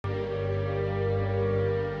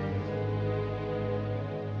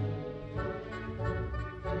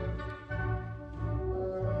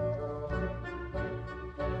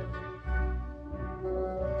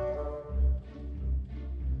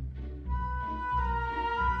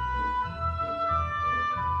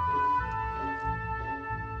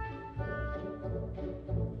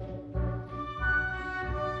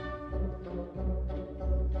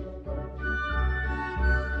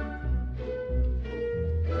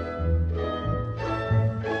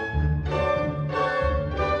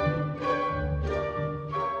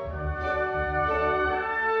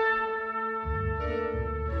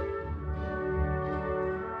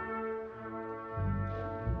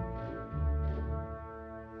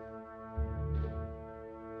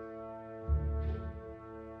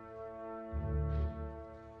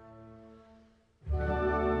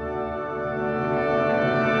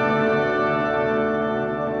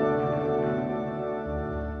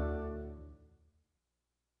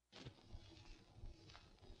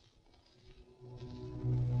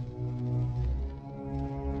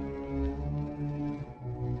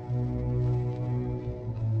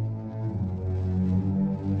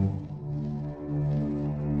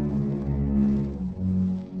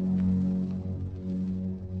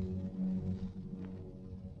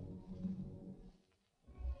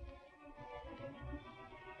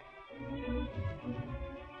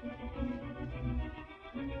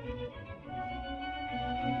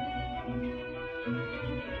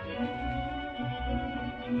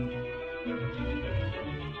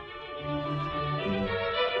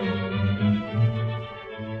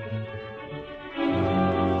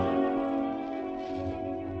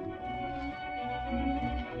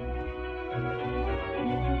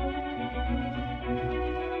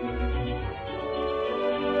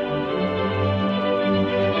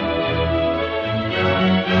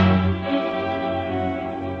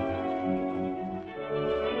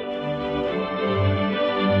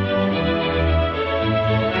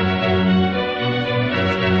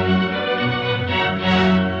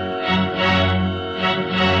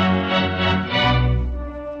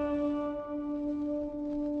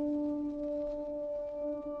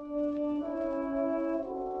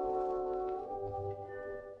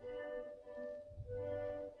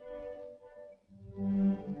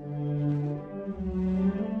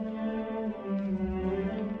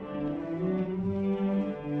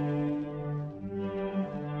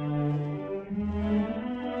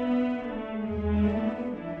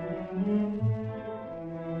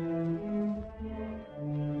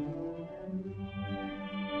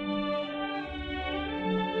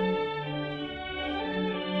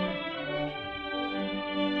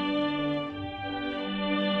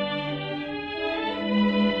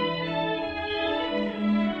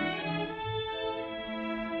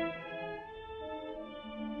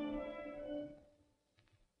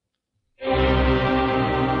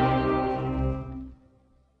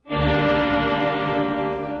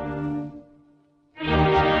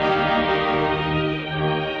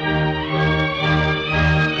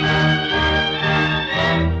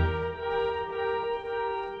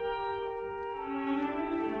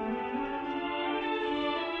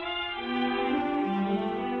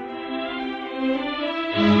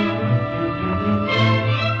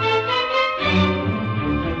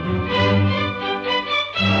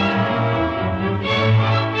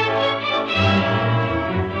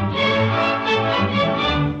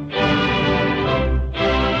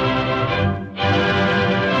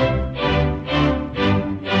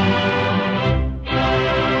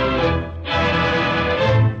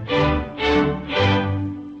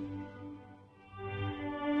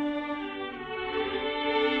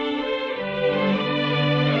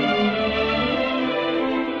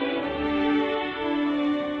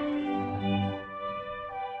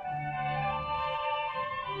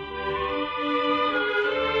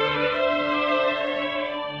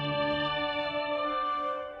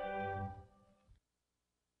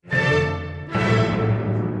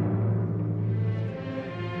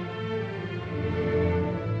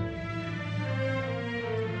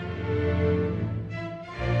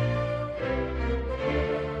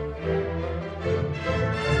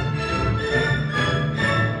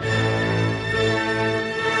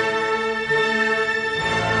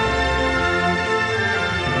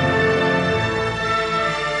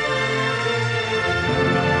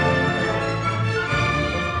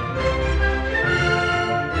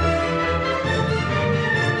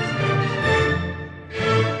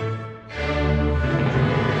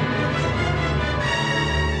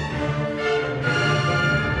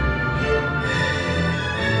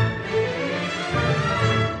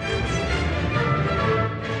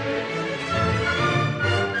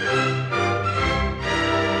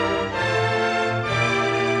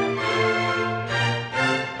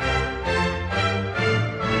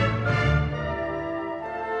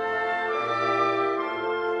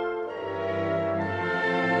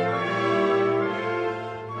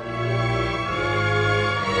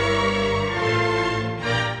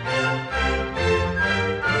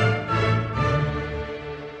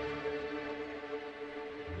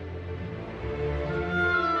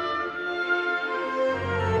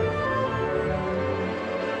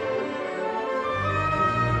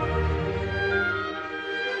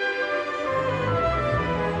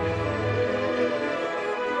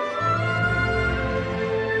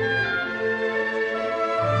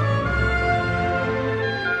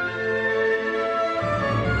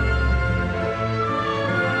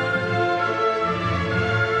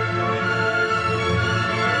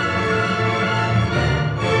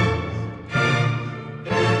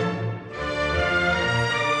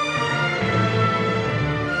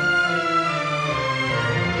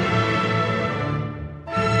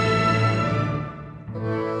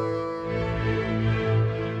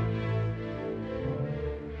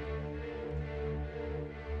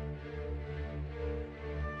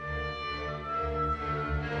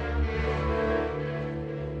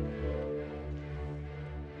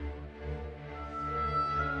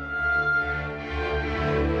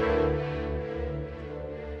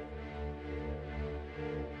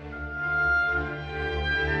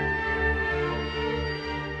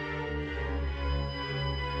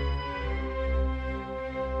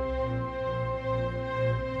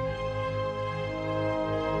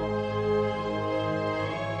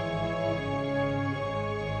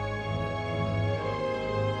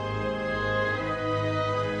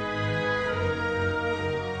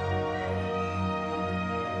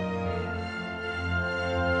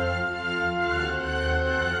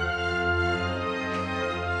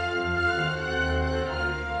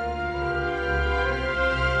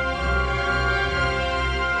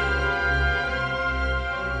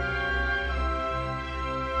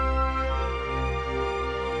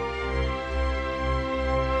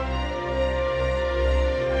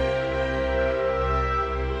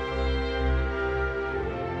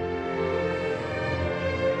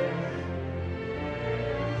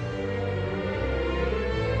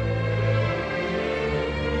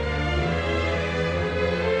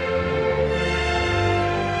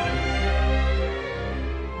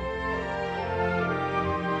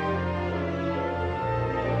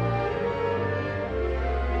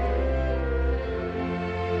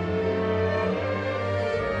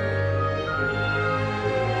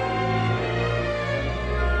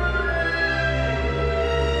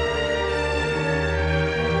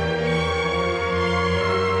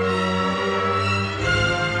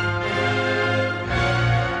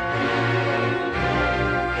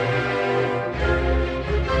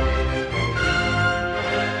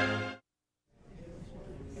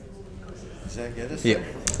get us? Yeah.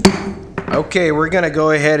 Okay, we're going to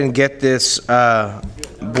go ahead and get this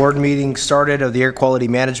board meeting started of the Air Quality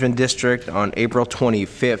Management District on April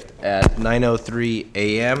 25th at 9:03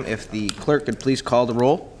 a.m. If the clerk could please call the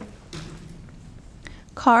roll.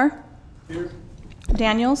 Carr. Here.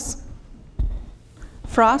 Daniels.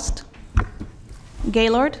 Frost.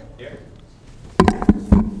 Gaylord. Here.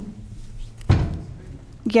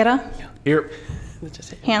 Guerra. Here.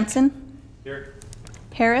 Hansen. Here.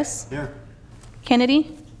 Harris. Here.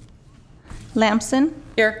 Kennedy. Lamson.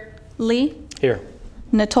 Here. Lee. Here.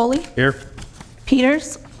 Natoli. Here.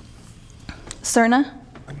 Peters. Cerna.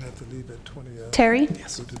 I'm going to have to leave at 20. Terry.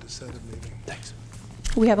 Yes. Go to the Senate meeting. Thanks.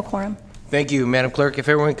 We have a quorum. Thank you, Madam Clerk. If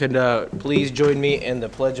everyone could please join me in the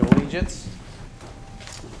Pledge of Allegiance.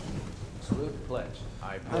 Salute the pledge.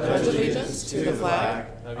 I pledge allegiance to the flag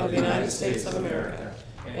of the United States of America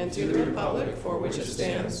and to the republic for which it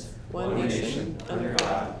stands, one nation, under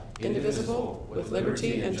God, indivisible, with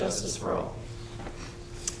liberty and justice for all.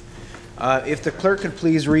 If the clerk could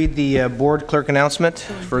please read the board clerk announcement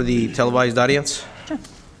for the televised audience. Sure.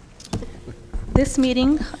 This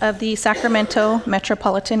meeting of the Sacramento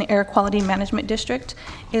Metropolitan Air Quality Management District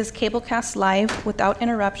is cablecast live without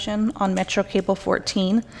interruption on Metro Cable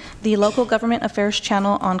 14, the local government affairs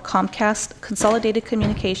channel on Comcast, Consolidated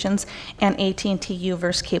Communications, and AT&T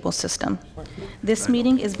U-verse cable system. This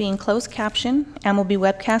meeting is being closed captioned and will be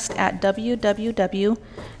webcast at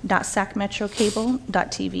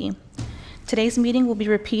www.sacmetrocable.tv. Today's meeting will be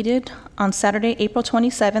repeated on Saturday, April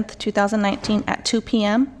 27th, 2019 at 2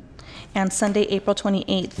 p.m. and Sunday, April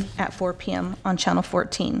 28th at 4 p.m. on Channel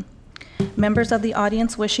 14. Members of the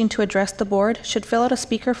audience wishing to address the board should fill out a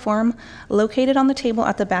speaker form located on the table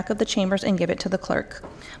at the back of the chambers and give it to the clerk.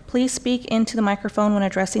 Please speak into the microphone when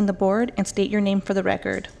addressing the board and state your name for the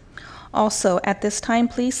record. Also, at this time,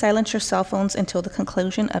 please silence your cell phones until the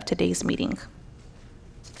conclusion of today's meeting.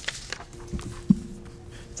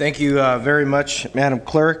 Thank you very much, Madam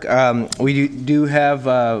Clerk. We do have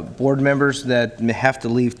board members that have to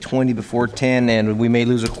leave 20 before 10, and we may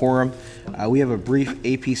lose a quorum. We have a brief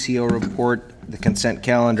APCO report, the consent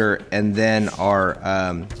calendar, and then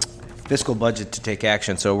our fiscal budget to take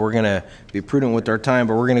action. So we're going to be prudent with our time,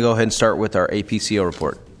 but we're going to go ahead and start with our APCO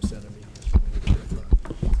report.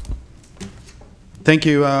 Thank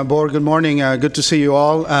you, Board. Good morning. Good to see you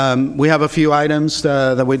all. We have a few items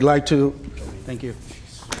that we'd like to, thank you.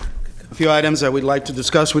 A few items that we'd like to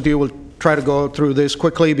discuss with you. We'll try to go through this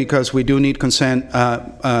quickly because we do need consent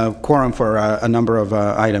quorum for a number of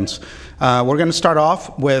items. We're going to start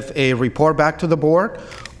off with a report back to the board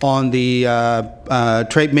on the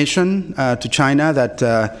trade mission to China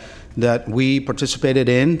that we participated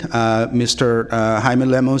in. Mr. Jaime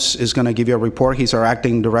Lemos is going to give you a report. He's our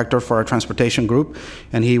acting director for our transportation group,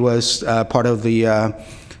 and he was part of the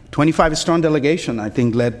 25-strong delegation, I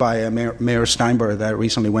think, led by Mayor Steinberg that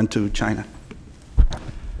recently went to China.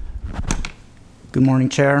 Good morning,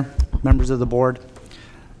 Chair, members of the board.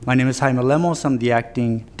 My name is Jaime Lemos. I'm the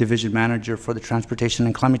acting division manager for the Transportation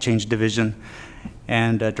and Climate Change Division.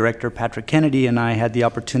 And Director Patrick Kennedy and I had the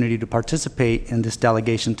opportunity to participate in this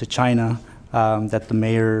delegation to China that the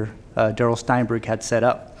Mayor, Darrell Steinberg, had set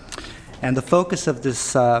up. And the focus of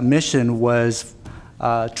this mission was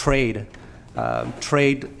trade.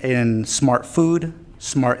 Trade in smart food,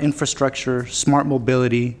 smart infrastructure, smart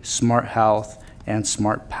mobility, smart health, and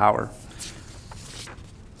smart power.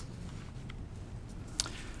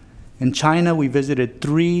 In China, we visited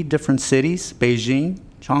 3 different cities, Beijing,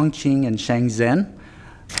 Chongqing, and Shenzhen.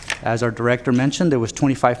 As our director mentioned, there was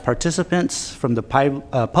 25 participants from the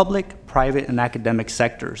public, private, and academic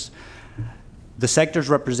sectors. The sectors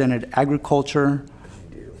represented agriculture,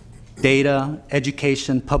 data,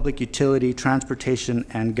 education, public utility, transportation,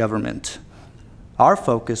 and government. Our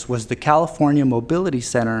focus was the California Mobility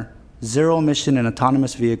Center, zero-emission and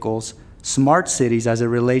autonomous vehicles, smart cities as it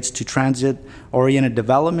relates to transit-oriented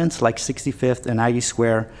developments like 65th and Aggie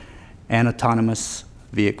Square, and autonomous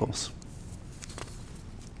vehicles.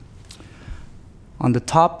 On the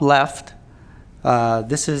top left,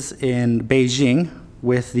 this is in Beijing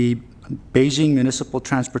with the Beijing Municipal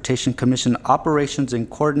Transportation Commission Operations and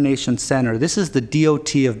Coordination Center. This is the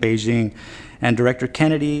DOT of Beijing, and Director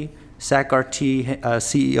Kennedy, SAC-RT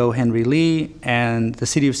CEO Henry Lee, and the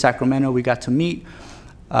City of Sacramento, we got to meet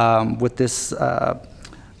with this, the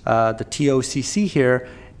TOCC here,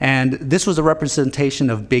 and this was a representation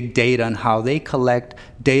of big data and how they collect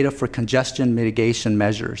data for congestion mitigation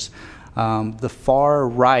measures. The far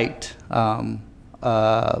right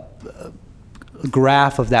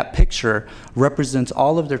graph of that picture represents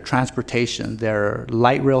all of their transportation, their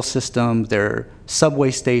light rail system, their subway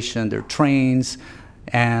station, their trains,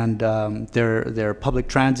 and their public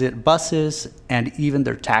transit buses, and even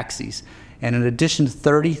their taxis. And in addition,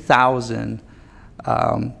 30,000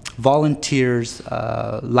 volunteers,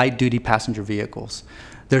 light-duty passenger vehicles.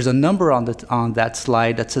 There's a number on that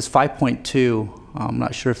slide that says 5.2. I'm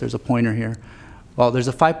not sure if there's a pointer here. Well, there's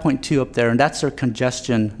a 5.2 up there, and that's their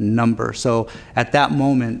congestion number. So at that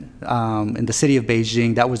moment, in the city of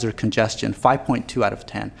Beijing, that was their congestion, 5.2 out of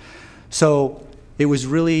 10. So it was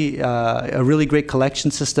really a really great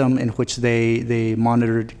collection system in which they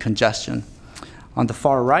monitored congestion. On the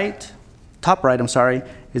far right, top right, I'm sorry,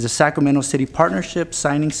 is a Sacramento City Partnership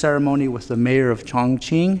signing ceremony with the mayor of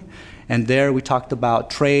Chongqing. And there we talked about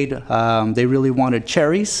trade. They really wanted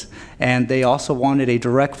cherries, and they also wanted a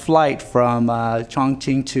direct flight from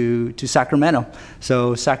Chongqing to Sacramento.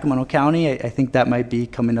 So Sacramento County, I think that might be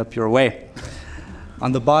coming up your way.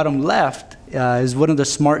 On the bottom left is one of the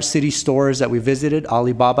smart city stores that we visited,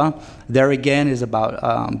 Alibaba. There again is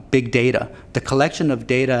about big data, the collection of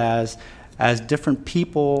data as different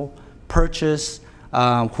people purchase,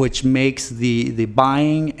 which makes the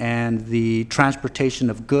buying and the transportation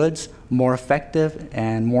of goods more effective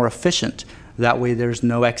and more efficient. That way there's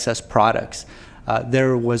no excess products.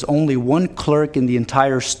 There was only one clerk in the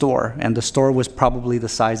entire store, and the store was probably the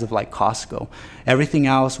size of like Costco. Everything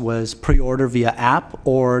else was pre-order via app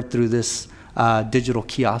or through this digital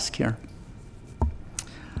kiosk here.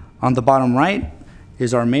 On the bottom right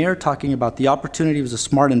is our mayor talking about the opportunities of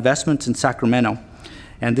smart investments in Sacramento.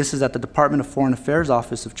 And this is at the Department of Foreign Affairs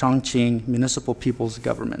Office of Chongqing Municipal People's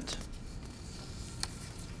Government.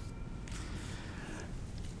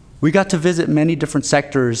 We got to visit many different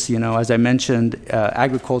sectors, you know, as I mentioned,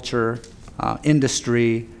 agriculture,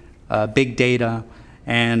 industry, big data,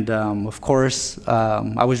 and of course,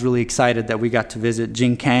 I was really excited that we got to visit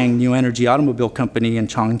Jinkang New Energy Automobile Company in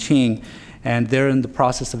Chongqing, and they're in the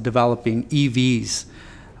process of developing EVs.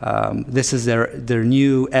 This is their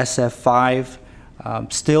new SF5.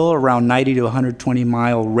 Still around 90 to 120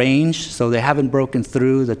 mile range, so they haven't broken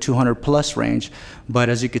through the 200 plus range, but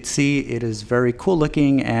as you could see, it is very cool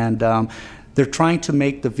looking, and they're trying to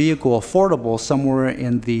make the vehicle affordable somewhere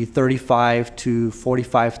in the $35,000 to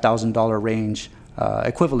 $45,000 range,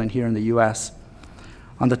 equivalent here in the US.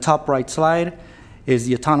 On the top right slide is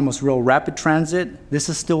the autonomous rail rapid transit. This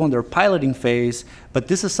is still in their piloting phase, but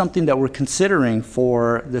this is something that we're considering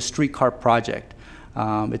for the streetcar project.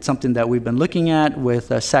 It's something that we've been looking at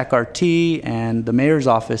with SAC-RT and the mayor's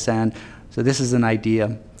office, and so this is an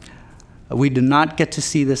idea. We did not get to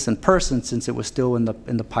see this in person since it was still in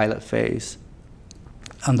the pilot phase.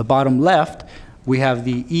 On the bottom left, we have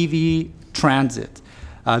the EV transit.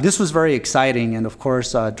 This was very exciting, and of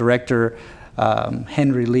course, Director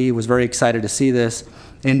Henry Lee was very excited to see this.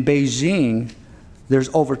 In Beijing, there's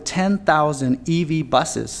over 10,000 EV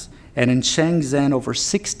buses, and in Shenzhen, over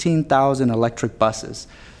 16,000 electric buses.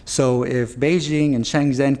 So if Beijing and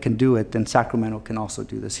Shenzhen can do it, then Sacramento can also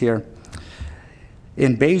do this here.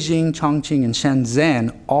 In Beijing, Chongqing, and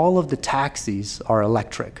Shenzhen, all of the taxis are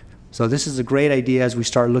electric. So this is a great idea as we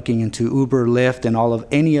start looking into Uber, Lyft, and all of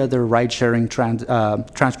any other ride-sharing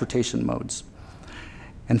transportation modes.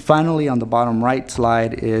 And finally, on the bottom right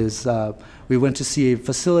slide is we went to see a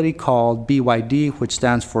facility called BYD, which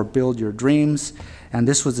stands for Build Your Dreams. And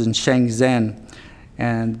this was in Shenzhen.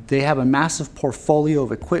 And they have a massive portfolio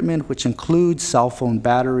of equipment, which includes cell phone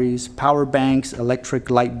batteries, power banks, electric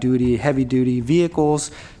light-duty, heavy-duty vehicles,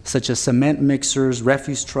 such as cement mixers,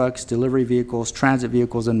 refuse trucks, delivery vehicles, transit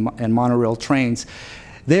vehicles, and monorail trains.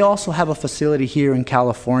 They also have a facility here in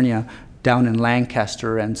California, down in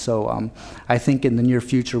Lancaster, and so I think in the near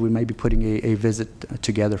future we may be putting a visit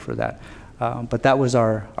together for that. But that was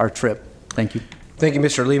our trip. Thank you. Thank you,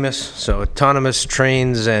 Mr. Lemus. So autonomous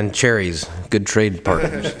trains and cherries, good trade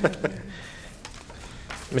partners.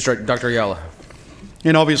 Dr. Ayala.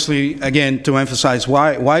 And obviously, again, to emphasize,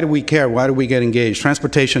 why do we care? Why do we get engaged?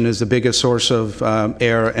 Transportation is the biggest source of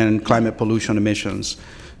air and climate pollution emissions.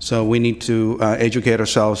 So we need to educate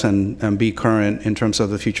ourselves and be current in terms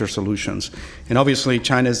of the future solutions. And obviously,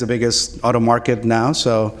 China is the biggest auto market now.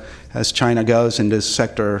 So as China goes in this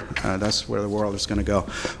sector, that's where the world is going to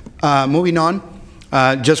go. Moving on.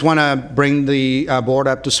 Just want to bring the board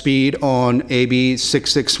up to speed on AB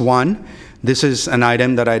 661. This is an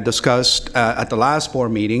item that I discussed at the last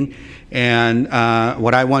board meeting, and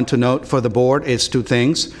what I want to note for the board is two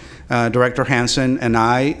things. Director Hansen and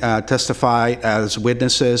I testified as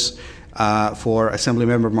witnesses for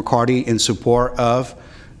Assemblymember McCarty in support of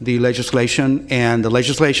the legislation, and the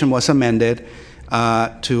legislation was amended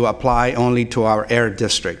to apply only to our air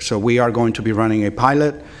district. So we are going to be running a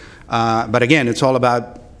pilot. But again, it's all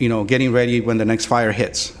about getting ready when the next fire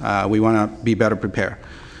hits. We want to be better prepared.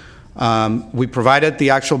 We provided the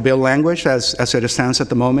actual bill language as it stands at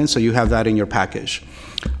the moment, so you have that in your package.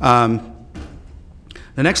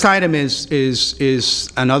 The next item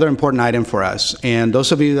is another important item for us, and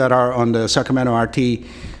those of you that are on the Sacramento RT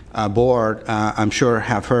board, I'm sure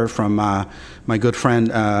have heard from my good friend,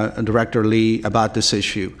 Director Lee, about this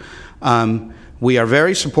issue. We are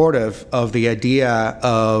very supportive of the idea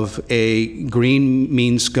of a green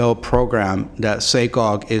means go program that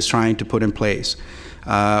SACOG is trying to put in place.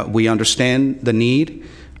 We understand the need.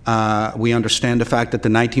 We understand the fact that the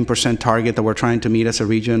 19% target that we're trying to meet as a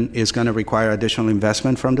region is going to require additional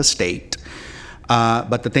investment from the state.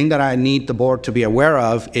 But the thing that I need the board to be aware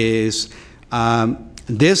of is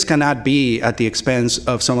this cannot be at the expense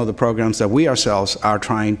of some of the programs that we ourselves are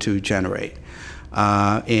trying to generate.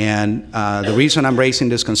 The reason I'm raising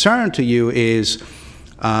this concern to you is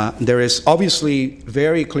there is obviously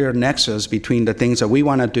very clear nexus between the things that we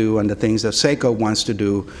want to do and the things that SACOG wants to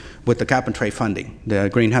do with the cap and trade funding, the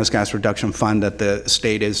greenhouse gas reduction fund that the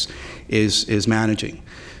state is managing.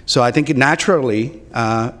 So I think naturally,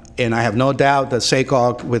 and I have no doubt that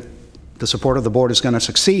SACOG, with the support of the board, is going to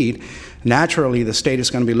succeed. Naturally, the state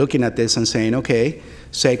is going to be looking at this and saying, okay,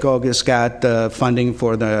 SACOG has got the funding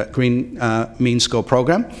for the Green Means Go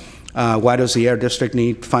program. Why does the Air District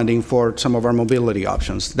need funding for some of our mobility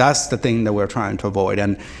options? That's the thing that we're trying to avoid.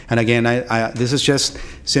 And again, this is just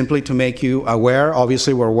simply to make you aware.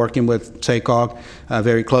 Obviously, we're working with SACOG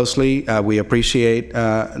very closely. We appreciate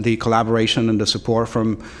the collaboration and the support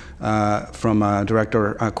from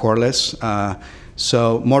Director Corliss.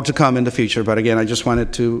 So more to come in the future. But again, I just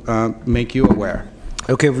wanted to make you aware.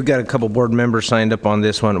 Okay, we've got a couple board members signed up on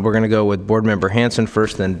this one. We're going to go with Board Member Hanson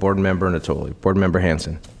first, then Board Member Natoli. Board Member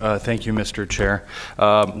Hanson. Thank you, Mr. Chair.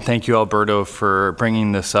 Thank you, Alberto, for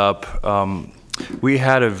bringing this up. We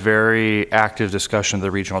had a very active discussion of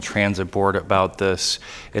the Regional Transit Board about this.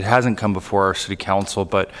 It hasn't come before our City Council,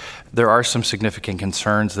 but there are some significant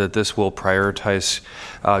concerns that this will prioritize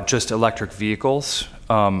just electric vehicles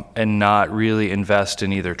and not really invest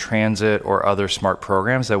in either transit or other smart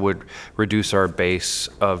programs that would reduce our base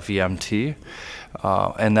of VMT.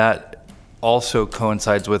 And that also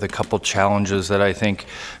coincides with a couple challenges that I think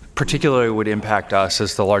particularly would impact us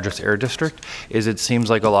as the largest air district. Is it seems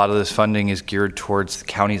like a lot of this funding is geared towards the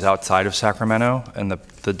counties outside of Sacramento, and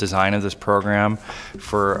the design of this program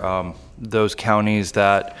for those counties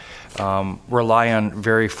that rely on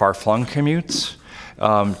very far-flung commutes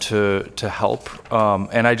to help.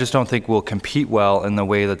 And I just don't think we'll compete well in the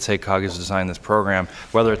way that SACOG has designed this program,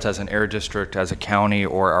 whether it's as an air district, as a county,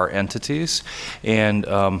 or our entities.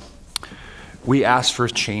 And we asked for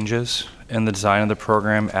changes in the design of the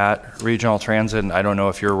program at Regional Transit, and I don't know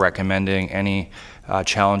if you're recommending any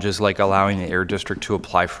challenges like allowing the air district to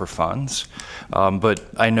apply for funds. But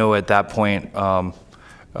I know at that point,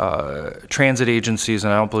 transit agencies,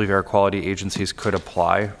 and I don't believe air quality agencies, could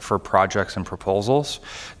apply for projects and proposals,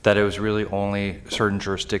 that it was really only certain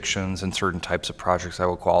jurisdictions and certain types of projects that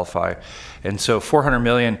will qualify. And so $400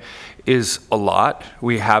 million is a lot.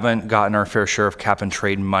 We haven't gotten our fair share of cap and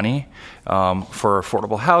trade money for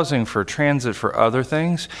affordable housing, for transit, for other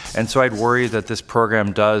things. And so I'd worry that this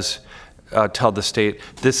program does tell the state,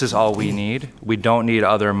 this is all we need. We don't need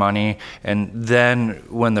other money. And then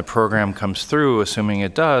when the program comes through, assuming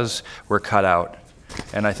it does, we're cut out.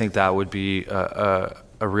 And I think that would be a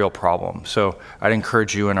real problem. So I'd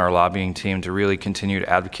encourage you and our lobbying team to really continue to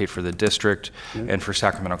advocate for the district and for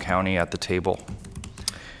Sacramento County at the table.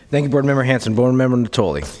 Thank you, Board Member Hanson. Board Member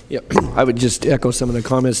Natoli. Yep. I would just echo some of the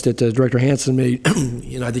comments that Director Hanson made.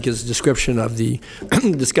 I think his description of the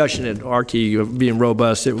discussion at RT being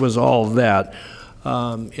robust, it was all of that.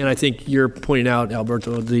 And I think you're pointing out,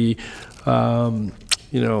 Alberto, the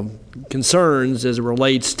concerns as it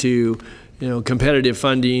relates to competitive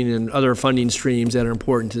funding and other funding streams that are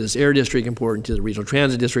important to this air district, important to the regional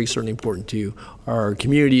transit district, certainly important to our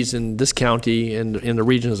communities in this county and in the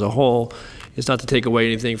region as a whole. It's not to take away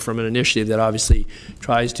anything from an initiative that obviously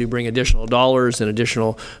tries to bring additional dollars and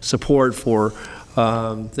additional support for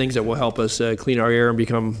things that will help us clean our air and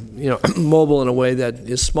become mobile in a way that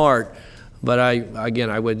is smart. But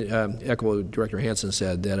I would echo what Director Hanson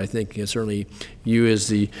said, that I think certainly you as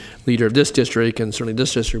the leader of this district and certainly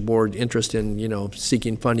this district board interest in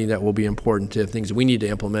seeking funding that will be important to things that we need to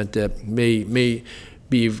implement that may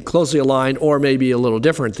be closely aligned or maybe a little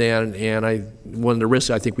different than, and one of the risks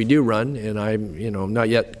I think we do run, and I'm not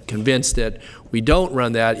yet convinced that we don't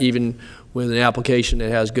run that even with an application that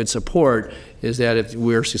has good support, is that if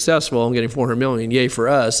we're successful in getting $400 million, yay for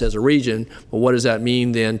us as a region, but what does that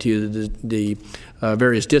mean then to the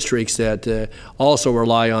various districts that also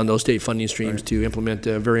rely on those state funding streams to implement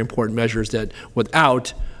very important measures that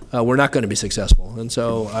without we're not going to be successful. And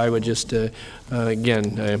so I would just,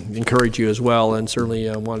 again, encourage you as well, and certainly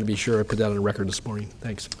want to be sure I put that on the record this morning.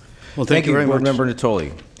 Thanks. Well, thank you very Board much. Member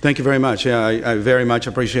Natoli. Thank you very much. Yeah, I very much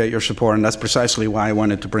appreciate your support, and that's precisely why I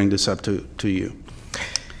wanted to bring this up to you.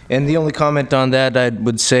 And the only comment on that I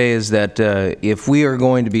would say is that if we are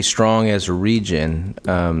going to be strong as a region,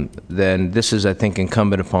 then this is, I think,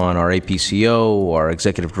 incumbent upon our APCO, our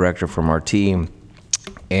executive director from our team,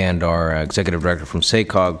 and our executive director from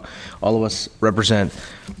SACOG. All of us represent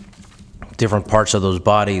different parts of those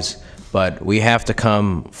bodies, but we have to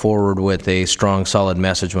come forward with a strong, solid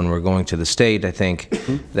message when we're going to the state. I think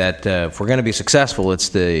that if we're going to be successful, it's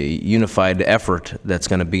the unified effort that's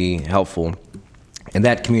going to be helpful. And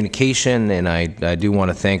that communication, and I do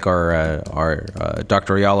want to thank our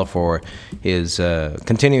Dr. Ayala for his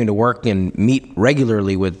continuing to work and meet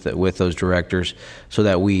regularly with those directors so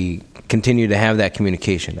that we continue to have that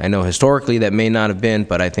communication. I know historically that may not have been,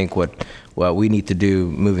 but I think what we need to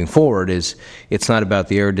do moving forward is it's not about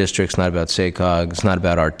the air districts, not about SACOG, it's not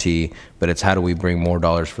about RT, but it's how do we bring more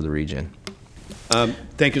dollars for the region.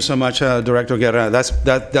 Thank you so much, Director Guerra. That's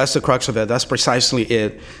the crux of it. That's precisely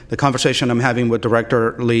it. The conversation I'm having with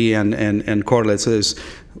Director Lee and Corliss is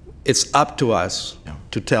it's up to us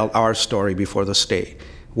to tell our story before the state,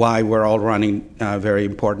 why we're all running very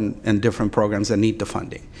important and different programs that need the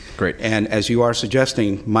funding. Great. And as you are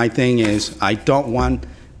suggesting, my thing is I don't want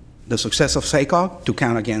the success of SACOG to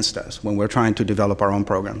count against us when we're trying to develop our own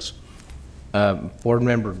programs. Board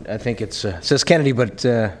Member, I think it says Kennedy, but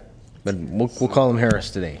we'll call him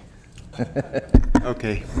Harris today.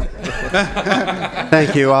 Okay.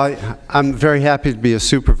 Thank you. I'm very happy to be a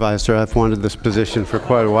supervisor. I've wanted this position for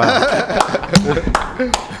quite a while.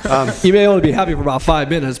 You may only be happy for about 5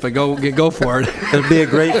 minutes, but go for it. It'll be a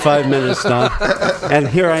great 5 minutes, Don. And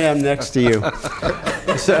here I am next to you.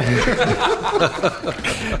 So,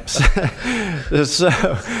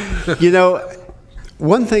 you know,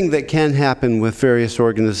 one thing that can happen with various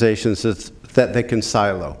organizations is that they can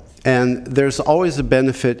silo. And there's always a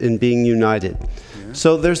benefit in being united. Yeah.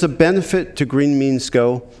 So there's a benefit to Green Means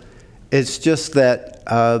Go. It's just that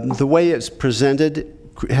the way it's presented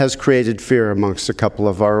has created fear amongst a couple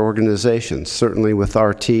of our organizations. Certainly with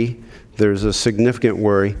RT, there's a significant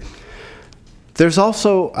worry. There's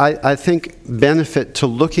also, I think, benefit to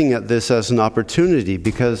looking at this as an opportunity,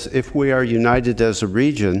 because if we are united as a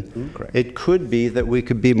region, it could be that we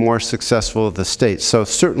could be more successful at the state. So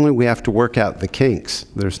certainly we have to work out the kinks.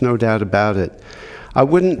 There's no doubt about it. I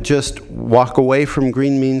wouldn't just walk away from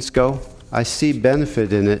Green Means Go. I see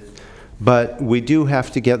benefit in it, but we do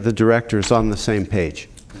have to get the directors on the same page.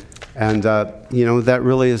 And, you know, that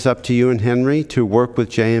really is up to you and Henry to work with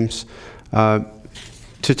James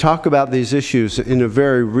to talk about these issues in a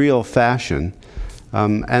very real fashion,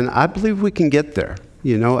 and I believe we can get there.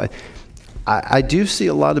 You know, I do see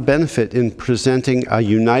a lot of benefit in presenting a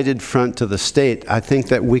united front to the state. I think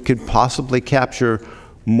that we could possibly capture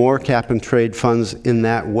more cap and trade funds in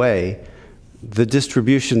that way. The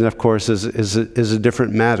distribution, of course, is a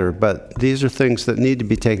different matter, but these are things that need to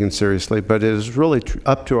be taken seriously. But it is really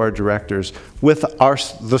up to our directors with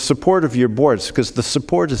the support of your boards, because the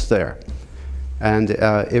support is there. And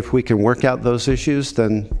if we can work out those issues,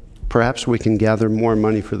 then perhaps we can gather more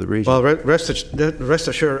money for the region. Well, rest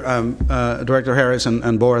assured, Director Harris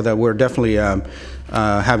and Board, that we're definitely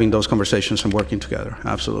having those conversations and working together.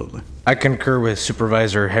 Absolutely. I concur with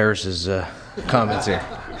Supervisor Harris's comments here.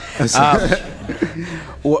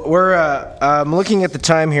 I'm looking at the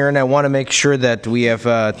time here, and I want to make sure that we have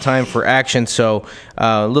time for action. So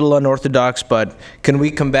a little unorthodox, but can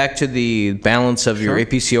we come back to the balance of your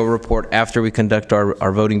APCO report after we conduct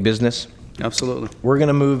our voting business? Absolutely. We're going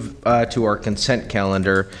to move to our consent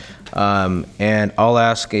calendar, and I'll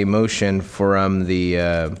ask a motion from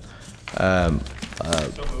the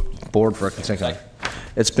board for a consent calendar.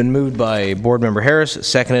 It's been moved by Board Member Harris,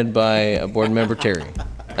 seconded by Board Member Terry.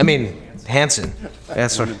 I mean, Hanson.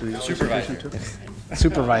 That's Supervisor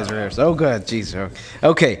Harris. Oh, good. Jeez.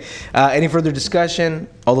 Okay. Any further discussion?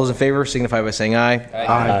 All those in favor signify by saying aye.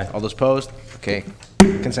 Aye. All those opposed? Okay.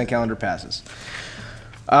 Consent calendar passes.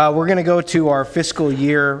 We're going to go to our fiscal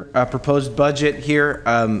year proposed budget here.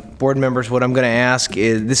 Board members, what I'm going to ask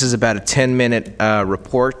is, this is about a 10-minute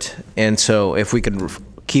report, and so if we could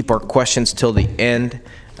keep our questions till the end.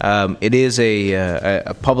 It is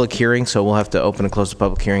a public hearing, so we'll have to open and close the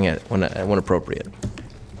public hearing when appropriate.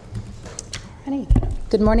 Ready.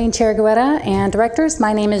 Good morning, Chair Guerra and directors.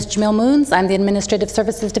 My name is Jamil Moons. I'm the Administrative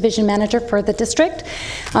Services Division Manager for the district.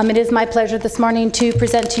 It is my pleasure this morning to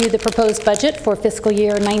present to you the proposed budget for fiscal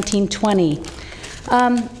year 1920.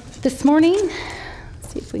 This morning,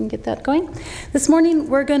 let's see if we can get that going. This morning,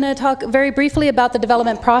 we're going to talk very briefly about the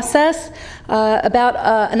development process, about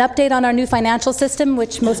an update on our new financial system,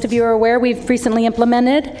 which most of you are aware we've recently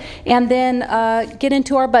implemented, and then get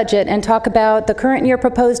into our budget and talk about the current year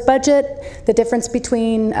proposed budget, the difference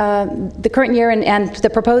between the current year and the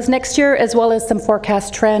proposed next year, as well as some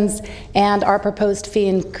forecast trends and our proposed fee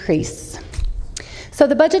increase. So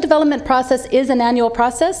the budget development process is an annual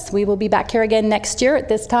process. We will be back here again next year at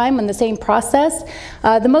this time in the same process.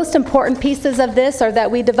 The most important pieces of this are that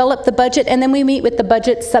we develop the budget and then we meet with the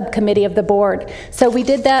budget subcommittee of the board. So we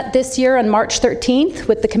did that this year on March 13th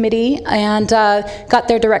with the committee and got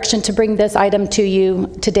their direction to bring this item to you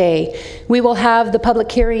today. We will have the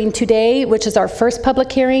public hearing today, which is our first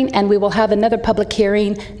public hearing, and we will have another public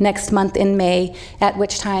hearing next month in May, at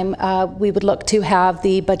which time we would look to have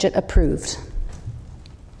the budget approved.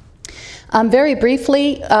 Very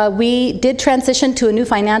briefly, we did transition to a new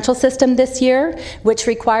financial system this year, which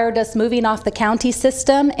required us moving off the county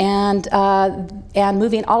system and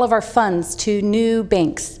moving all of our funds to new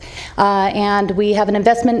banks. And we have an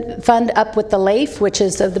investment fund up with the LAIF, which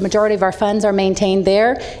is the majority of our funds are maintained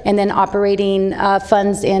there, and then operating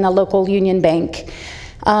funds in a local union bank.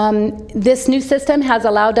 This new system has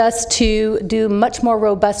allowed us to do much more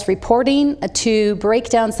robust reporting, to break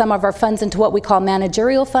down some of our funds into what we call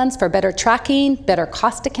managerial funds for better tracking, better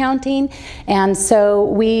cost accounting, and so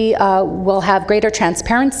we will have greater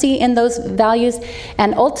transparency in those values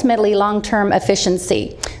and ultimately long-term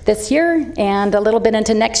efficiency. This year and a little bit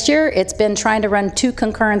into next year, it's been trying to run two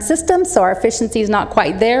concurrent systems, so our efficiency is not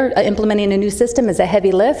quite there. Implementing a new system is a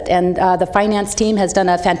heavy lift, and the finance team has done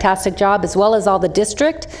a fantastic job, as well as all the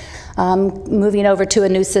district, moving over to a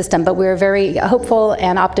new system. But we're very hopeful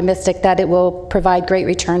and optimistic that it will provide great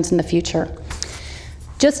returns in the future.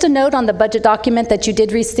 Just a note on the budget document that you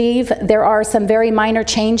did receive, there are some very minor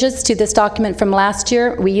changes to this document from last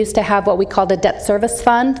year. We used to have what we called a debt service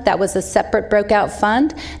fund. That was a separate broke-out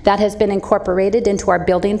fund. That has been incorporated into our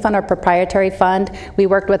building fund, our proprietary fund. We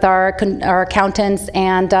worked with our accountants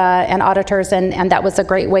and auditors, and that was a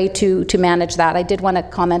great way to manage that. I did want to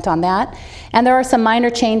comment on that. And there are some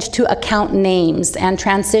minor changes to account names and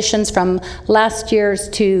transitions from last year's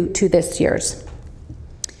to this year's.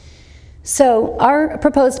 So our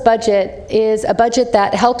proposed budget is a budget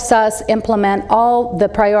that helps us implement all the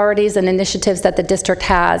priorities and initiatives that the district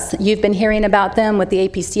has. You've been hearing about them with the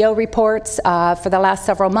APCO reports for the last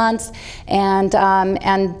several months, and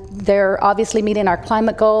they're obviously meeting our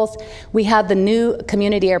climate goals. We have the new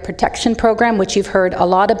Community Air Protection Program, which you've heard a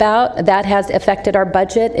lot about. That has affected our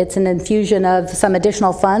budget. It's an infusion of some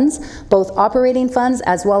additional funds, both operating funds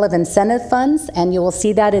as well as incentive funds, and you will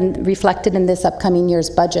see that reflected in this upcoming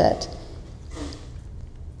year's budget.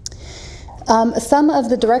 Some of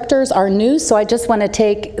the directors are new, so I just want to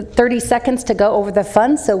take 30 seconds to go over the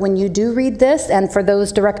funds. So when you do read this, and for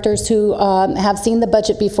those directors who have seen the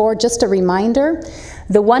budget before, just a reminder,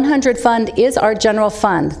 the 100 fund is our general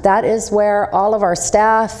fund. That is where all of our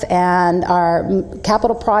staff and our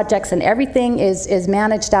capital projects and everything is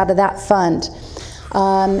managed out of that fund.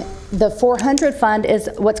 The 400 fund is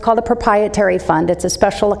what's called a proprietary fund. It's a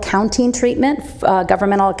special accounting treatment,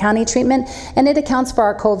 governmental accounting treatment, and it accounts for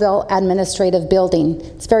our Colville administrative building.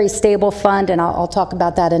 It's a very stable fund, and I'll talk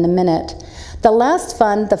about that in a minute. The last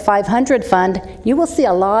fund, the 500 fund, you will see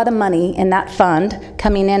a lot of money in that fund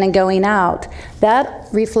coming in and going out. That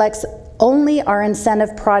reflects only our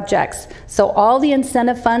incentive projects. So all the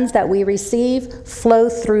incentive funds that we receive flow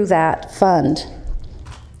through that fund.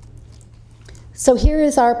 So here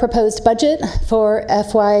is our proposed budget for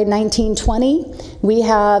FY 19-20. We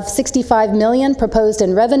have $65 million proposed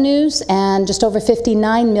in revenues and just over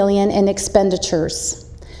 $59 million in expenditures.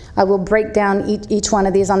 I will break down each one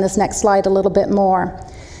of these on this next slide a little bit more.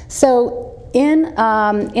 So in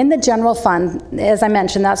the general fund, as I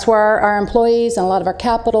mentioned, that's where our employees and a lot of our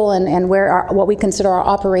capital and where what we consider our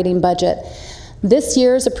operating budget. This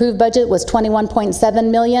year's approved budget was $21.7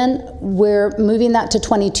 million. We're moving that to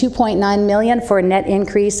 $22.9 million for a net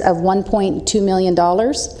increase of $1.2 million.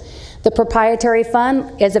 The proprietary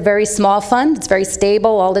fund is a very small fund. It's very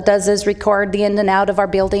stable. All it does is record the in and out of our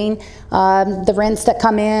building, the rents that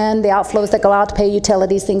come in, the outflows that go out to pay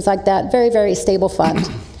utilities, things like that. Very, very stable fund.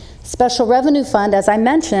 Special Revenue Fund, as I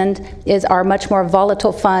mentioned, is our much more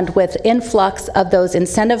volatile fund with influx of those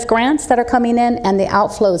incentive grants that are coming in and the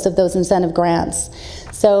outflows of those incentive grants.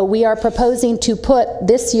 So we are proposing to put,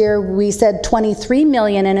 this year, we said 23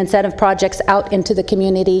 million in incentive projects out into the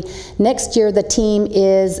community. Next year, the team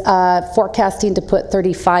is forecasting to put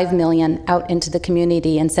 35 million out into the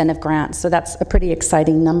community incentive grants. So that's a pretty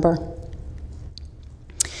exciting number.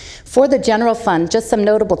 For the general fund, just some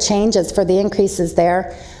notable changes for the increases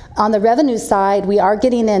there. On the revenue side, we are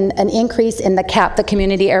getting an increase in the CAP, the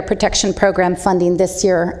Community Air Protection Program funding this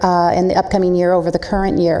year, in the upcoming year over the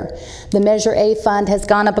current year. The Measure A fund has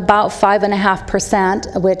gone up about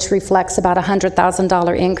 5.5%, which reflects about a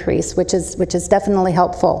 $100,000 increase, which is definitely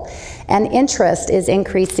helpful. And interest is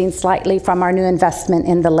increasing slightly from our new investment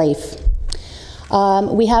in the LAIF.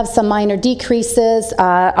 We have some minor decreases.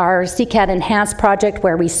 Our CCAT Enhanced project,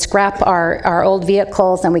 where we scrap our old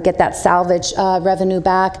vehicles and we get that salvage revenue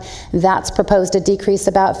back, that's proposed to decrease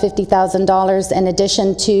about $50,000 in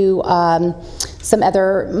addition to some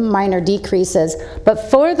other minor decreases.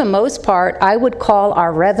 But for the most part, I would call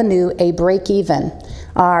our revenue a break-even.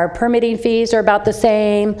 Our permitting fees are about the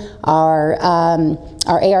same, our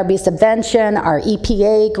ARB subvention, our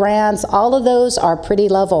EPA grants, all of those are pretty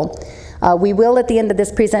level. We will, at the end of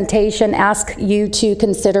this presentation, ask you to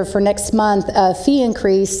consider for next month a fee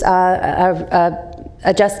increase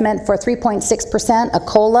adjustment for 3.6%, a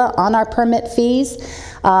COLA on our permit fees.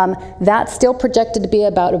 That's still projected to be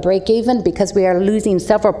about a break even because we are losing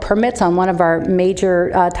several permits on one of our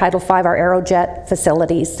major Title V, our Aerojet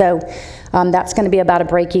facilities. So that's going to be about a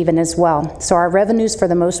break even as well. So our revenues for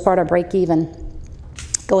the most part are break even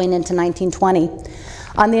going into 1920.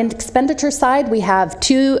 On the expenditure side, we have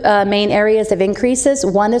two main areas of increases.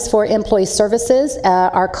 One is for employee services.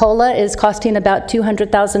 Our COLA is costing about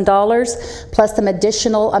 $200,000, plus some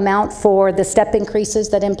additional amount for the step increases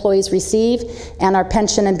that employees receive, and our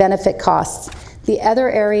pension and benefit costs. The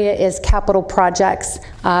other area is capital projects.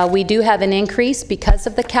 We do have an increase because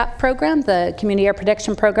of the CAP program, the Community Air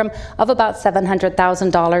Protection Program, of about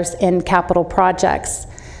 $700,000 in capital projects.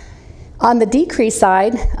 On the decrease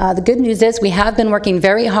side, the good news is we have been working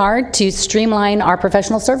very hard to streamline our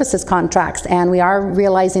professional services contracts, and we are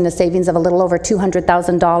realizing a savings of a little over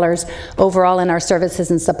 $200,000 overall in our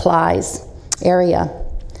services and supplies area.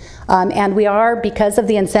 And we are, because of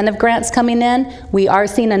the incentive grants coming in, we are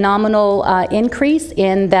seeing a nominal increase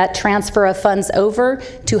in that transfer of funds over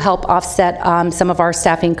to help offset some of our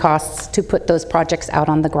staffing costs to put those projects out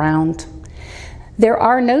on the ground. There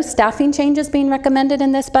are no staffing changes being recommended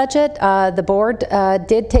in this budget. The board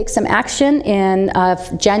did take some action in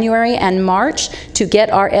January and March to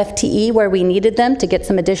get our FTE where we needed them, to get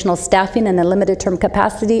some additional staffing and a limited term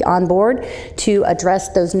capacity on board to address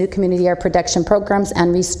those new community air protection programs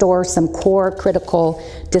and restore some core critical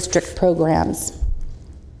district programs.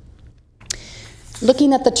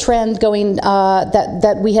 Looking at the trend going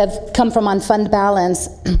that we have come from on fund balance,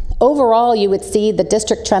 overall you would see the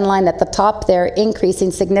district trend line at the top there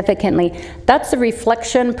increasing significantly. That's a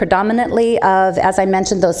reflection predominantly of, as I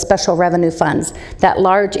mentioned, those special revenue funds, that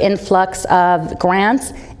large influx of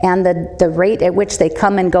grants and the rate at which they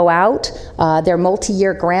come and go out. They're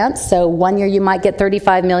multi-year grants, so one year you might get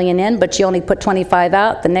 35 million in, but you only put 25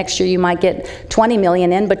 out. The next year you might get 20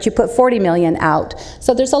 million in, but you put 40 million out.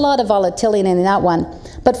 So there's a lot of volatility in that one.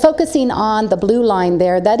 But focusing on the blue line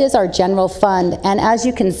there, that is our general fund. And as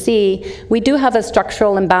you can see, we do have a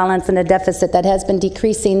structural imbalance and a deficit that has been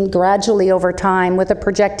decreasing gradually over time, with a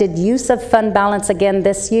projected use of fund balance again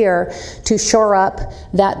this year to shore up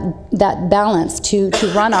that balance, to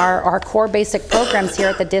run our core basic programs here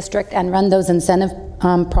at the district and run those incentive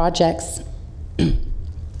projects.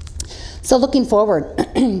 So looking forward,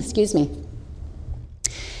 excuse me.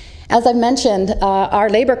 As I've mentioned, our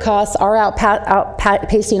labor costs are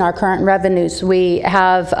outpacing our current revenues. We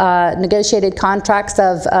have negotiated contracts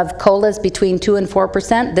of COLAs between 2% and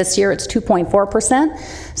 4%. This year it's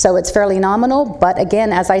 2.4%, so it's fairly nominal. But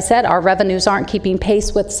again, as I said, our revenues aren't keeping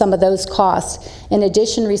pace with some of those costs. In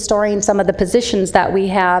addition, restoring some of the positions that we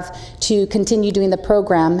have to continue doing the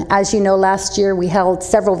program. As you know, last year we held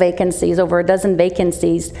several vacancies, over a dozen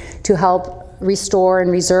vacancies, to help restore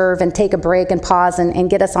and reserve and take a break and pause and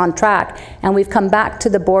get us on track. And we've come back to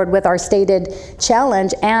the board with our stated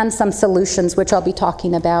challenge and some solutions, which I'll be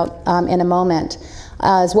talking about in a moment.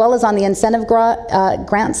 As well as on the incentive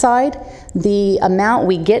grant side, the amount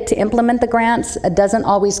we get to implement the grants doesn't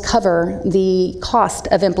always cover the cost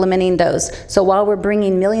of implementing those. So while we're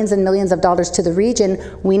bringing millions and millions of dollars to the region,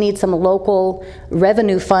 we need some local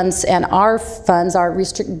revenue funds, and our funds are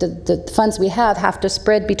restricted. The funds we have to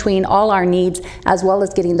spread between all our needs, as well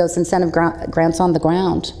as getting those incentive grants on the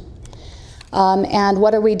ground. And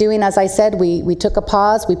what are we doing? As I said, we took a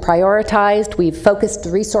pause, we prioritized, we focused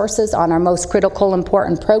resources on our most critical,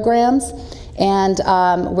 important programs, And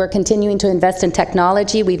we're continuing to invest in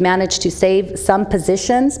technology. We've managed to save some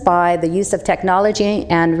positions by the use of technology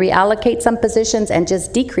and reallocate some positions and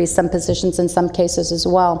just decrease some positions in some cases as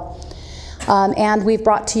well. And we've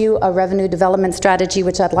brought to you a revenue development strategy,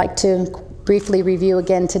 which I'd like to briefly review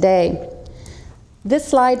again today. This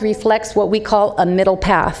slide reflects what we call a middle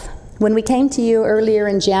path. When we came to you earlier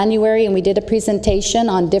in January and we did a presentation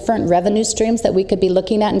on different revenue streams that we could be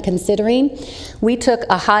looking at and considering, we took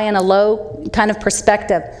a high and a low kind of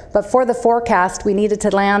perspective. But for the forecast, we needed to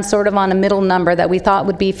land sort of on a middle number that we thought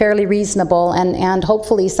would be fairly reasonable and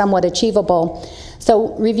hopefully somewhat achievable.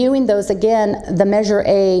 So reviewing those again, the Measure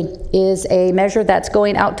A is a measure that's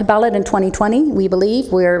going out to ballot in 2020, we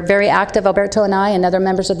believe. We're very active, Alberto and I and other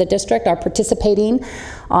members of the district are participating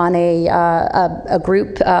on a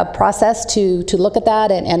group process to look at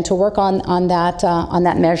that and to work on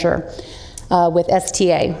that measure with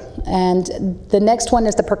STA. And the next one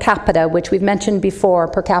is the per capita, which we've mentioned before,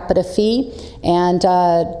 per capita fee. And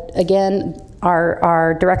again,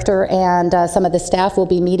 our director and some of the staff will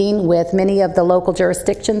be meeting with many of the local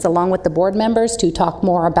jurisdictions along with the board members to talk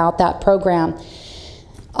more about that program.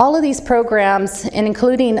 All of these programs, and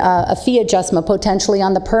including a fee adjustment potentially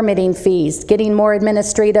on the permitting fees, getting more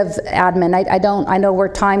administrative admin. I know we're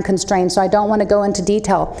time constrained, so I don't want to go into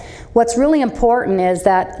detail. What's really important is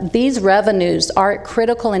that these revenues are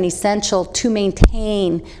critical and essential to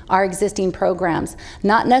maintain our existing programs,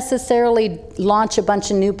 not necessarily launch a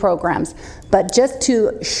bunch of new programs, but just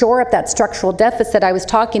to shore up that structural deficit I was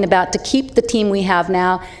talking about, to keep the team we have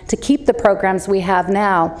now, to keep the programs we have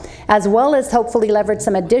now, as well as hopefully leverage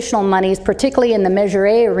some additional monies, particularly in the Measure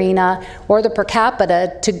A arena or the per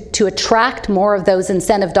capita, to attract more of those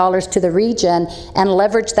incentive dollars to the region and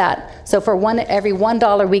leverage that. So for every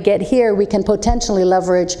 $1 we get here, we can potentially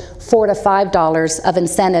leverage $4 to $5 of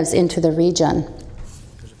incentives into the region.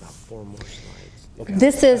 There's about 4 more slides. Okay.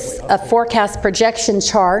 This is a forecast projection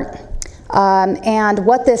chart. And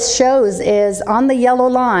what this shows is on the yellow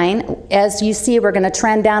line, as you see, we're going to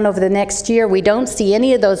trend down over the next year. We don't see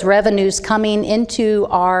any of those revenues coming into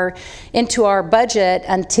our budget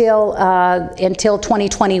until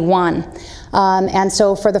 2021. And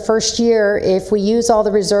so for the first year, if we use all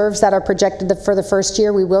the reserves that are projected for the first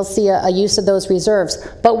year, we will see a use of those reserves.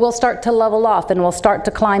 But we'll start to level off and we'll start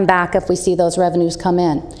to climb back if we see those revenues come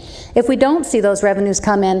in. If we don't see those revenues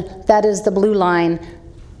come in, that is the blue line,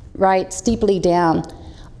 right, steeply down.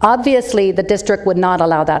 Obviously, the district would not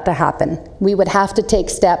allow that to happen. We would have to take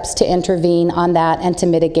steps to intervene on that and to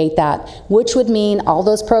mitigate that, which would mean all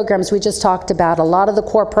those programs we just talked about, a lot of the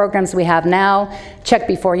core programs we have now, Check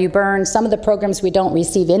Before You Burn, some of the programs we don't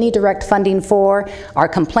receive any direct funding for, our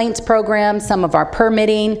complaints program, some of our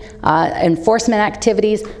permitting, enforcement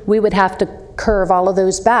activities, we would have to curve all of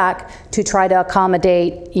those back to try to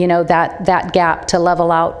accommodate, you know, that gap to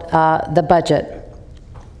level out the budget.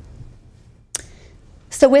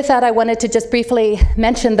 So with that, I wanted to just briefly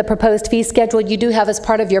mention the proposed fee schedule. You do have as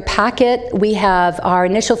part of your packet, we have our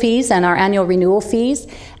initial fees and our annual renewal fees,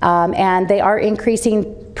 and they are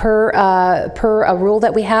increasing per a rule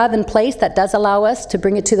that we have in place that does allow us to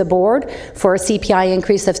bring it to the board for a CPI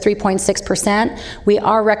increase of 3.6%. We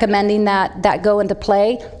are recommending that go into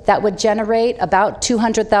play. That would generate about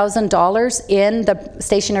 $200,000 in the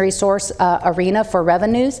stationary source arena for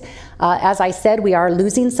revenues. As I said, we are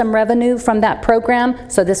losing some revenue from that program,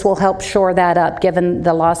 so this will help shore that up given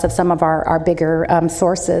the loss of some of our bigger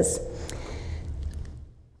sources.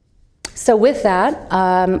 So with that,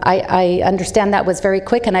 I understand that was very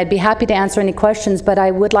quick, and I'd be happy to answer any questions, but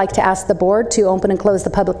I would like to ask the board to open and close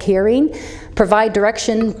the public hearing, provide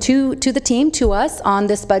direction to the team, to us, on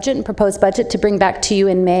this budget and proposed budget to bring back to you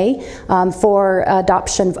in May for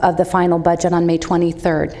adoption of the final budget on May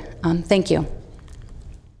 23rd. Thank you.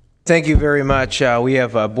 Thank you very much. We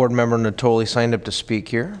have Board Member Natoli signed up to speak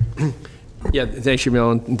here. Yeah, thanks,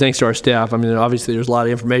 Jamil, and thanks to our staff. I mean, obviously, there's a lot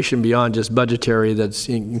of information beyond just budgetary that's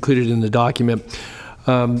included in the document.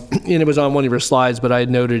 And it was on one of your slides, but I had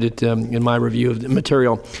noted it in my review of the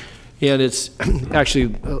material. And it's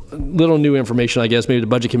actually a little new information, I guess. Maybe the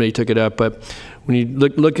Budget Committee took it up. But when you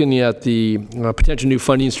looking at the potential new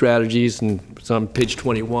funding strategies, and it's on page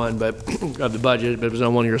 21 of the budget, but it was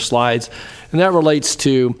on one of your slides. And that relates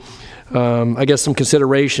to, I guess, some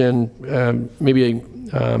consideration, maybe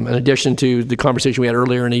in addition to the conversation we had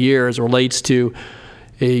earlier in the year, as it relates to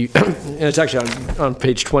and it's actually on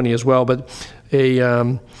page 20 as well, but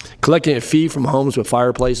collecting a fee from homes with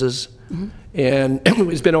fireplaces. Mm-hmm. And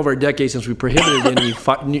it's been over a decade since we prohibited any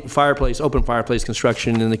open fireplace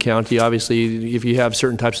construction in the county. Obviously, if you have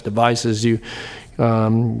certain types of devices,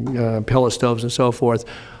 pellet stoves and so forth.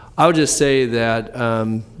 I would just say that,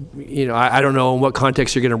 you know, I don't know in what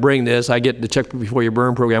context you're going to bring this. I get the Check Before You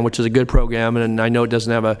Burn program, which is a good program, and I know it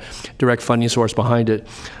doesn't have a direct funding source behind it.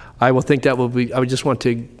 I will think that will be, I would just want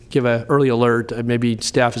to give an early alert, maybe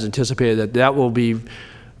staff has anticipated that that will be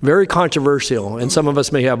very controversial, and some of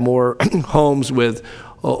us may have more homes with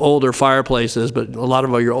older fireplaces, but a lot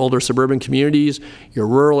of your older suburban communities, your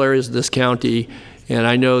rural areas of this county, and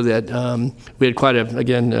I know that we had quite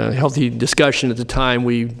a healthy discussion at the time.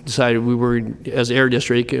 We decided we were, as Air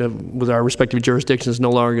District, with our respective jurisdictions, no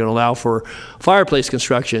longer going to allow for fireplace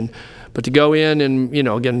construction. But to go in and, you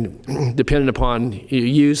know, again, dependent upon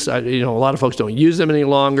use, you know, a lot of folks don't use them any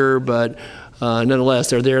longer, but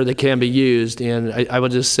nonetheless, they're there, they can be used. And I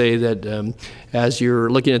would just say that as you're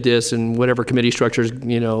looking at this and whatever committee structures,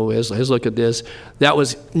 you know, has looked at this, that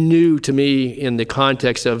was new to me in the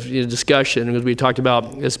context of discussion, because we talked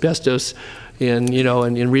about asbestos in, you know,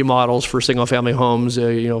 in remodels for single-family homes,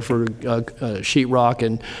 you know, for sheetrock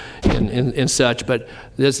and such. But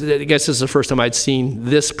this, I guess this is the first time I'd seen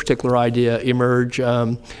this particular idea emerge.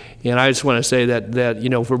 And I just want to say that you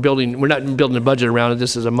know, if we're not building a budget around it.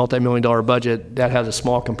 This is a multi-million-dollar budget that has a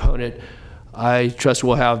small component. I trust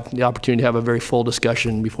we'll have the opportunity to have a very full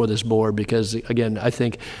discussion before this board, because again, I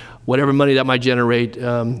think whatever money that might generate,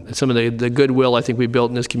 some of the goodwill I think we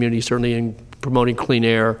built in this community, certainly in promoting clean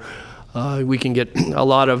air. We can get a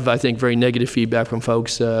lot of, I think, very negative feedback from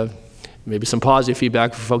folks, maybe some positive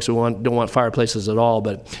feedback from folks who don't want fireplaces at all,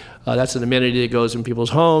 but that's an amenity that goes in people's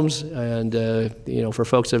homes, and you know, for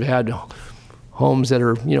folks that have had homes that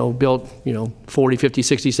are, you know, built, you know, 40, 50,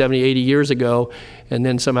 60, 70, 80 years ago, and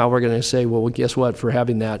then somehow we're going to say, well, guess what, for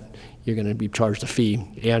having that, you're going to be charged a fee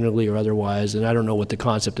annually or otherwise, and I don't know what the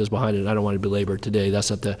concept is behind it. I don't want to belabor it today. That's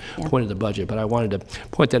not the point of the budget, but I wanted to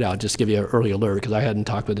point that out, just to give you an early alert, because I hadn't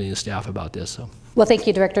talked with any of the staff about this. So. Well, thank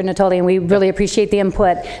you, Director Natoli, and we really appreciate the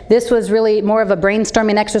input. This was really more of a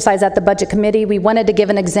brainstorming exercise at the Budget Committee. We wanted to give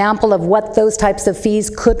an example of what those types of fees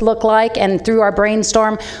could look like, and through our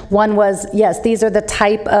brainstorm, one was, yes, these are the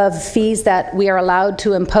type of fees that we are allowed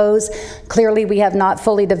to impose. Clearly, we have not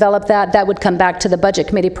fully developed that. That would come back to the Budget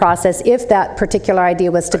Committee process if that particular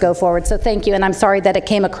idea was to go forward. So thank you, and I'm sorry that it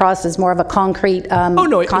came across as more of a concrete concept.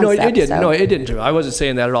 No, it didn't. So. No, it didn't. I wasn't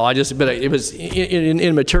saying that at all. But it was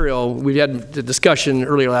in material. We had the discussion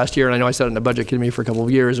earlier last year, and I know I sat in the Budget Committee for a couple of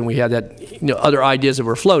years, and we had that, you know, other ideas that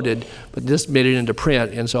were floated, but this made it into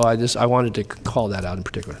print, and so I wanted to call that out in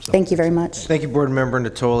particular. So. Thank you very much. Thank you, Board Member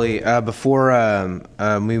Natoli. Before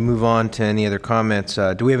we move on to any other comments,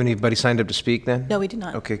 do we have anybody signed up to speak then? No, we do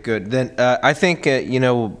not. Okay, good. Then I think, you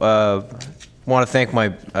know, want to thank my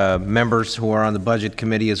members who are on the Budget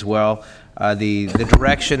Committee as well. The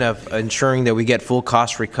direction of ensuring that we get full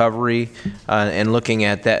cost recovery and looking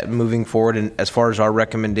at that moving forward, and as far as our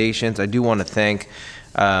recommendations, I do want to thank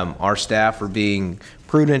our staff for being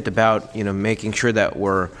prudent about, you know, making sure that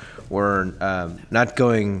we're not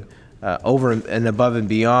going over and above and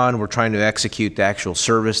beyond. We're trying to execute the actual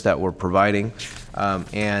service that we're providing,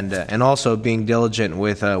 and also being diligent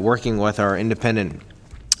with working with our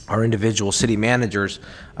individual city managers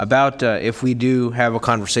about if we do have a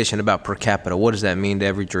conversation about per capita, what does that mean to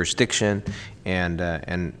every jurisdiction, and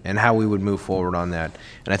how we would move forward on that.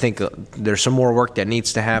 And I think there's some more work that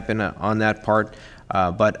needs to happen on that part,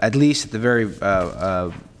 but at least at the very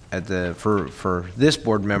for this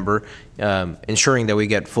board member, ensuring that we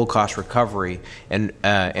get full cost recovery and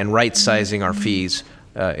right sizing our fees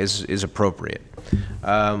is appropriate.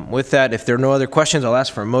 With that, if there are no other questions, I'll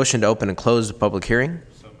ask for a motion to open and close the public hearing.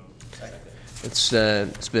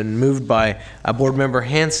 It's been moved by Board Member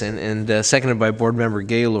Hanson and seconded by Board Member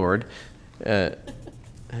Gaylord.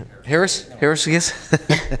 Harris, yes.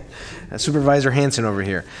 Supervisor Hanson over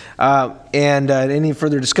here. And any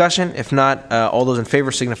further discussion? If not, all those in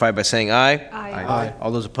favor signify by saying aye. Aye.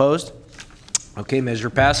 All those opposed? Okay,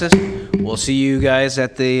 measure passes. We'll see you guys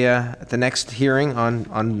at the next hearing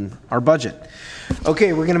on our budget.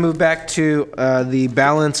 Okay, we're going to move back to the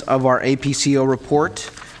balance of our APCO report.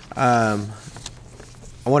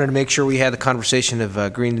 I wanted to make sure we had the conversation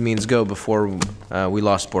of green means go before we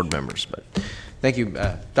lost board members. But thank you,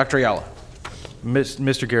 Dr. Ayala.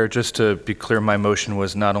 Mr. Garrett, just to be clear, my motion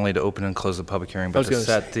was not only to open and close the public hearing, but to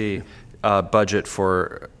set the budget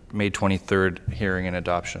for May 23rd hearing and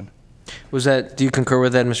adoption. Was that? Do you concur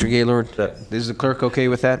with that, Mr. Gaylord? Is the clerk okay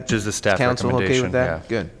with that? Just the staff Council recommendation. Okay with that? Yeah.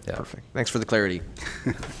 Good. Yeah. Perfect. Thanks for the clarity.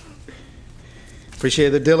 Appreciate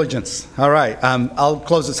the diligence. All right, I'll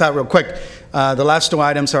close this out real quick. The last two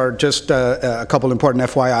items are just a couple important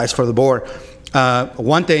FYIs for the board.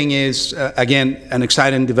 One thing is, again, an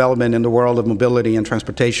exciting development in the world of mobility and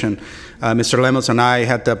transportation. Mr. Lemos and I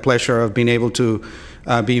had the pleasure of being able to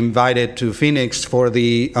be invited to Phoenix for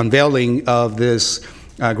the unveiling of this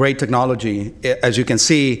great technology. As you can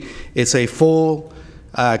see, it's a full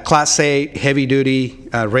Class 8 heavy-duty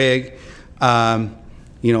rig.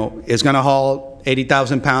 It's going to haul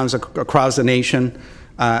 80,000 pounds across the nation,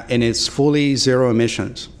 and it's fully zero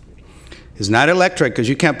emissions. It's not electric because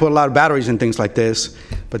you can't put a lot of batteries in things like this,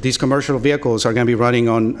 but these commercial vehicles are going to be running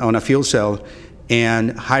on a fuel cell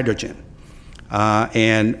and hydrogen.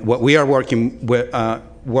 And what we are working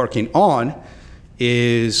on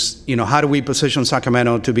is, how do we position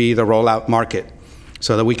Sacramento to be the rollout market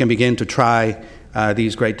so that we can begin to try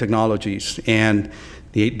these great technologies. And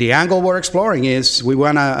the angle we're exploring is we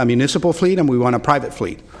want a municipal fleet and we want a private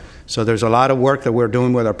fleet. So there's a lot of work that we're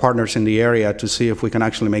doing with our partners in the area to see if we can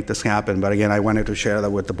actually make this happen. But again, I wanted to share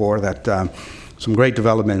that with the board that some great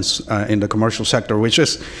developments in the commercial sector, which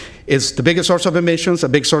is the biggest source of emissions, a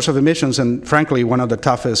big source of emissions, and frankly, one of the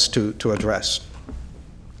toughest to address.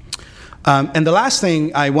 And the last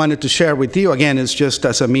thing I wanted to share with you, again, is just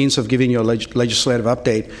as a means of giving you a legislative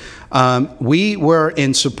update. We were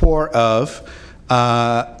in support of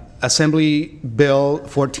Assembly Bill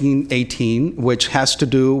 1418, which has to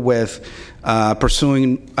do with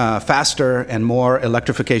pursuing faster and more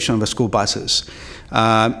electrification of the school buses.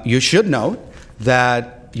 You should note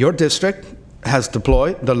that your district has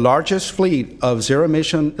deployed the largest fleet of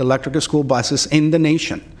zero-emission electric school buses in the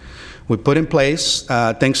nation. We put in place,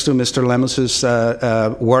 thanks to Mr. Lemos's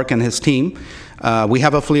work and his team, we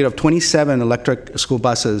have a fleet of 27 electric school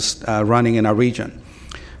buses running in our region.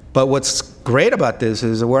 But what's great about this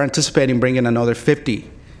is that we're anticipating bringing another 50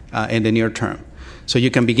 in the near term. So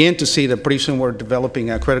you can begin to see that pretty soon we're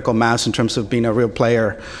developing a critical mass in terms of being a real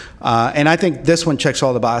player. And I think this one checks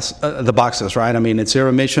all the boxes, right? I mean, it's zero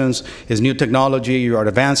emissions, it's new technology, you are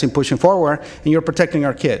advancing, pushing forward, and you're protecting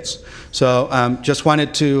our kids. So just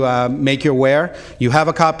wanted to make you aware. You have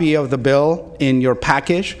a copy of the bill in your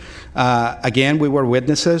package. Again, we were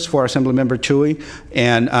witnesses for Assemblymember Chewy,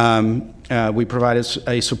 and we provided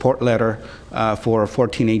a support letter for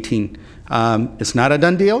 1418. It's not a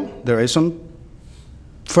done deal. There is some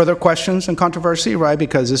further questions and controversy, right?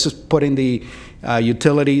 Because this is putting the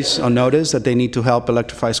utilities on notice that they need to help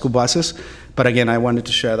electrify school buses. But again, I wanted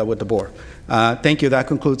to share that with the board. Thank you. That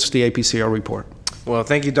concludes the APCR report. Well,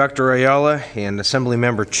 thank you, Dr. Ayala and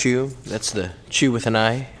Assemblymember Chu. That's the Chu with an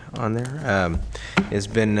I on there. Has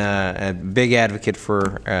been a big advocate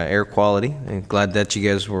for air quality. And glad that you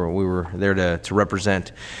guys we were there to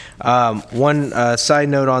represent. One side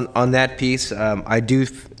note on that piece, I do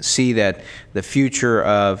see that the future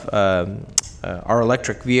of our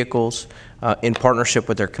electric vehicles in partnership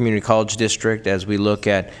with our community college district, as we look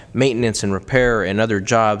at maintenance and repair and other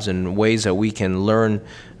jobs and ways that we can learn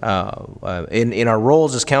in our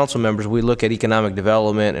roles as council members, we look at economic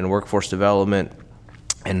development and workforce development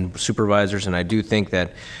and supervisors, and I do think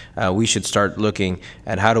that we should start looking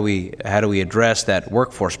at how do we address that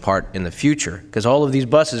workforce part in the future, because all of these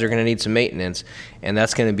buses are going to need some maintenance, and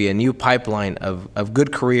that's going to be a new pipeline of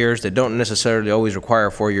good careers that don't necessarily always require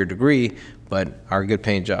a 4-year degree, but are good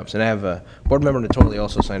paying jobs. And I have a board member Natoli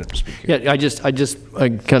also signed up to speak here. Yeah, I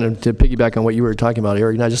kind of to piggyback on what you were talking about,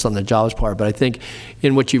 Eric, not just on the jobs part, but I think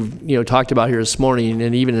in what you've talked about here this morning,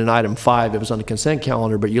 and even in item 5, it was on the consent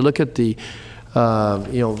calendar, but you look at the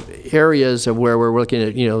areas of where we're looking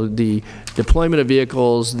at, the deployment of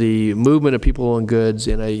vehicles, the movement of people and goods,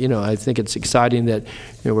 and I think it's exciting that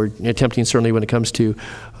we're attempting, certainly when it comes to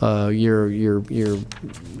your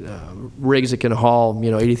rigs that can haul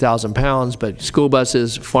 80,000 pounds, but school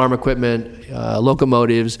buses, farm equipment,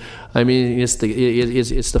 locomotives. I mean, it's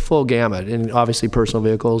the full gamut, and obviously personal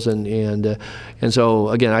vehicles, and so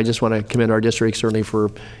again, I just want to commend our district certainly for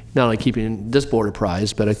not only keeping this board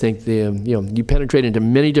apprised, but I think you penetrate into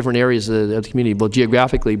many different areas of the community, both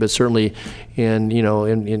geographically, but certainly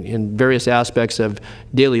in various aspects of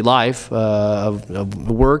daily life, of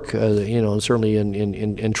work, certainly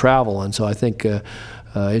in travel, and so I think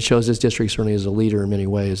it shows this district certainly is a leader in many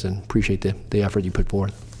ways, and appreciate the effort you put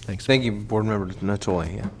forth. Thanks. Thank you, Board Member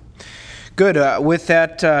Natoli. Yeah. Good. With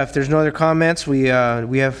that, if there's no other comments, do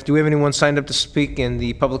we have anyone signed up to speak in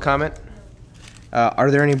the public comment?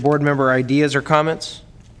 Are there any board member ideas or comments?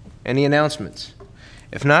 Any announcements?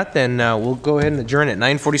 If not, then we'll go ahead and adjourn at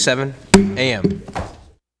 9:47 a.m.